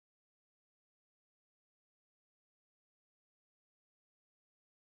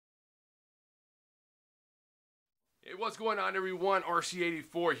Hey, what's going on everyone?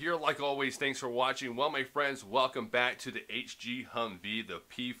 RC84 here, like always. Thanks for watching. Well, my friends, welcome back to the HG Humvee, the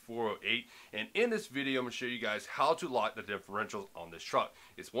P408. And in this video, I'm going to show you guys how to lock the differentials on this truck.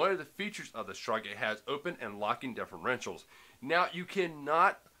 It's one of the features of this truck. It has open and locking differentials. Now, you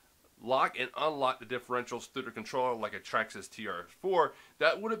cannot lock and unlock the differentials through the controller like a Traxxas TR4.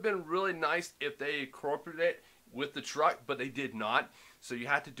 That would have been really nice if they incorporated it with the truck, but they did not. So you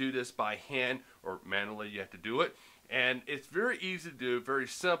have to do this by hand or manually. You have to do it. And it's very easy to do, very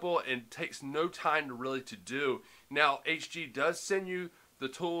simple, and takes no time to really to do. Now, HG does send you the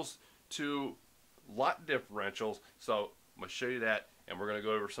tools to lock differentials, so I'm going to show you that, and we're going to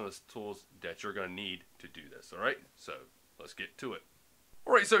go over some of the tools that you're going to need to do this, all right? So let's get to it.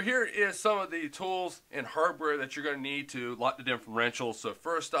 All right, so here is some of the tools and hardware that you're going to need to lock the differentials. So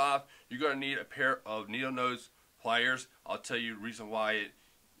first off, you're going to need a pair of needle nose pliers. I'll tell you the reason why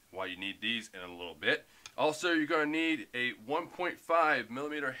you need these in a little bit. Also, you're going to need a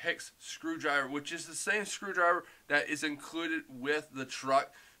 1.5mm hex screwdriver, which is the same screwdriver that is included with the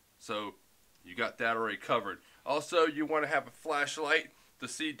truck. So you got that already covered. Also, you want to have a flashlight to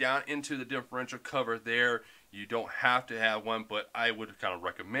see down into the differential cover there. You don't have to have one, but I would kind of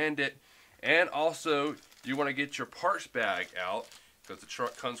recommend it. And also, you want to get your parts bag out because the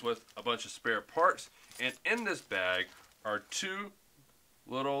truck comes with a bunch of spare parts. And in this bag are two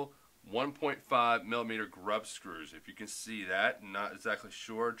little 1.5mm grub screws. If you can see that, not exactly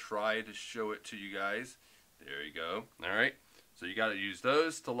sure, try to show it to you guys. There you go. Alright, so you got to use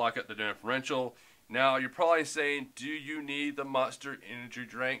those to lock up the differential. Now you're probably saying, do you need the Monster energy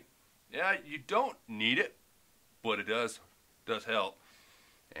drink? Yeah, you don't need it, but it does help.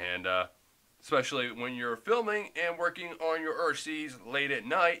 And especially when you're filming and working on your RCs late at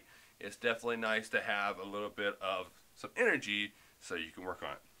night, it's definitely nice to have a little bit of some energy so you can work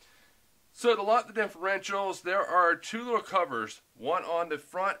on it. So to lock the differentials, there are two little covers, one on the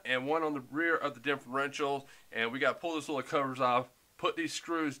front and one on the rear of the differentials, and we got to pull those little covers off, put these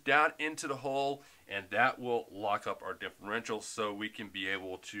screws down into the hole, and that will lock up our differentials so we can be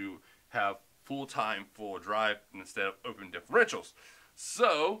able to have full-time, full drive instead of open differentials.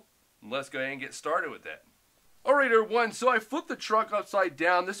 So let's go ahead and get started with that. Alright everyone, so I flipped the truck upside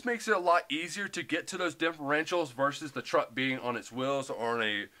down. This makes it a lot easier to get to those differentials versus the truck being on its wheels or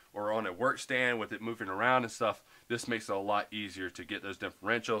on a work stand with it moving around and stuff. This makes it a lot easier to get those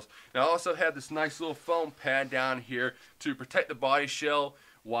differentials. Now I also have this nice little foam pad down here to protect the body shell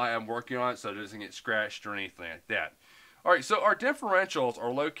while I'm working on it so it doesn't get scratched or anything like that. Alright, so our differentials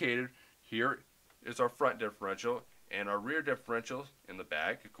are located here. Is our front differential and our rear differentials in the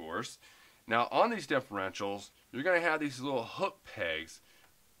back, of course. Now on these differentials, you're going to have these little hook pegs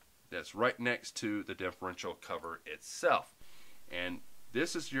that's right next to the differential cover itself. And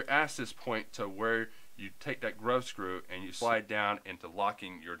this is your access point to where you take that grub screw and you slide down into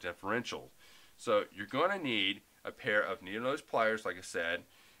locking your differential. So you're going to need a pair of needle nose pliers, like I said.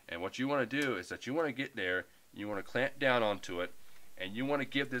 And what you want to do is that you want to get there, you want to clamp down onto it, and you want to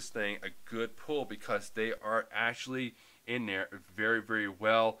give this thing a good pull because they are actually in there very, very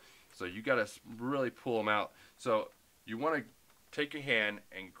well. So you got to really pull them out. So you want to take your hand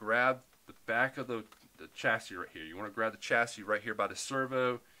and grab the back of the chassis right here. You want to grab the chassis right here by the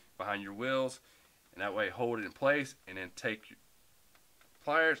servo behind your wheels, and that way hold it in place, and then take your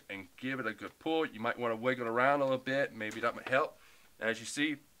pliers and give it a good pull. You might want to wiggle it around a little bit. Maybe that might help. As you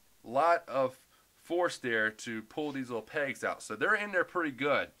see, a lot of force there to pull these little pegs out. So they're in there pretty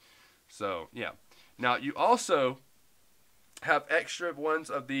good. So yeah. Now you also have extra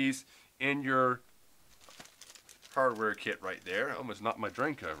ones of these in your hardware kit right there. I almost knocked my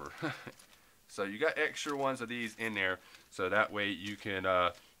drink over. So you got extra ones of these in there so that way you can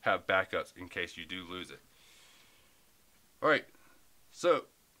have backups in case you do lose it. Alright, so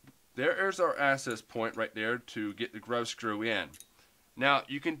there's our access point right there to get the grub screw in. Now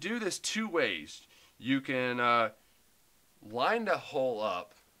you can do this two ways. You can line the hole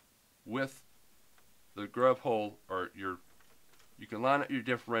up with the grub hole, or you can line up your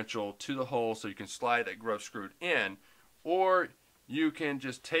differential to the hole so you can slide that grub screw in, or you can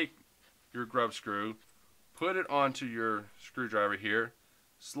just take your grub screw, put it onto your screwdriver here,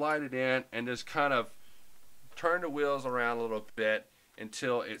 slide it in, and just kind of turn the wheels around a little bit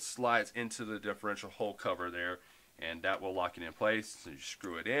until it slides into the differential hole cover there, and that will lock it in place. So you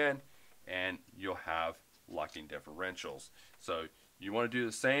screw it in and you'll have locking differentials. So you want to do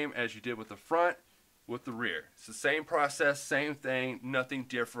the same as you did with the front with the rear. It's the same process, same thing, nothing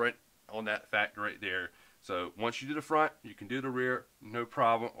different on that factor right there. So once you do the front, you can do the rear, no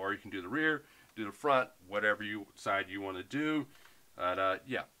problem, or you can do the rear, do the front, whatever you decide you want to do.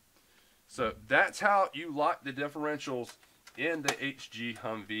 Yeah. So that's how you lock the differentials in the HG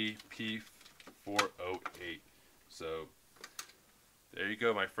Humvee P408. So there you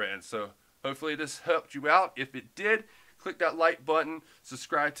go, my friends. So hopefully this helped you out. If it did, click that like button,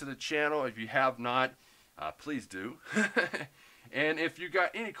 subscribe to the channel if you have not. Please do. And if you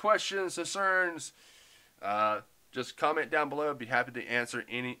got any questions, concerns, just comment down below. I'd be happy to answer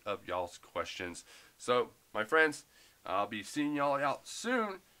any of y'all's questions. So, my friends, I'll be seeing y'all out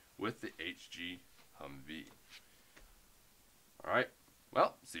soon with the HG Humvee. Alright,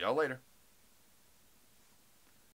 well, see y'all later.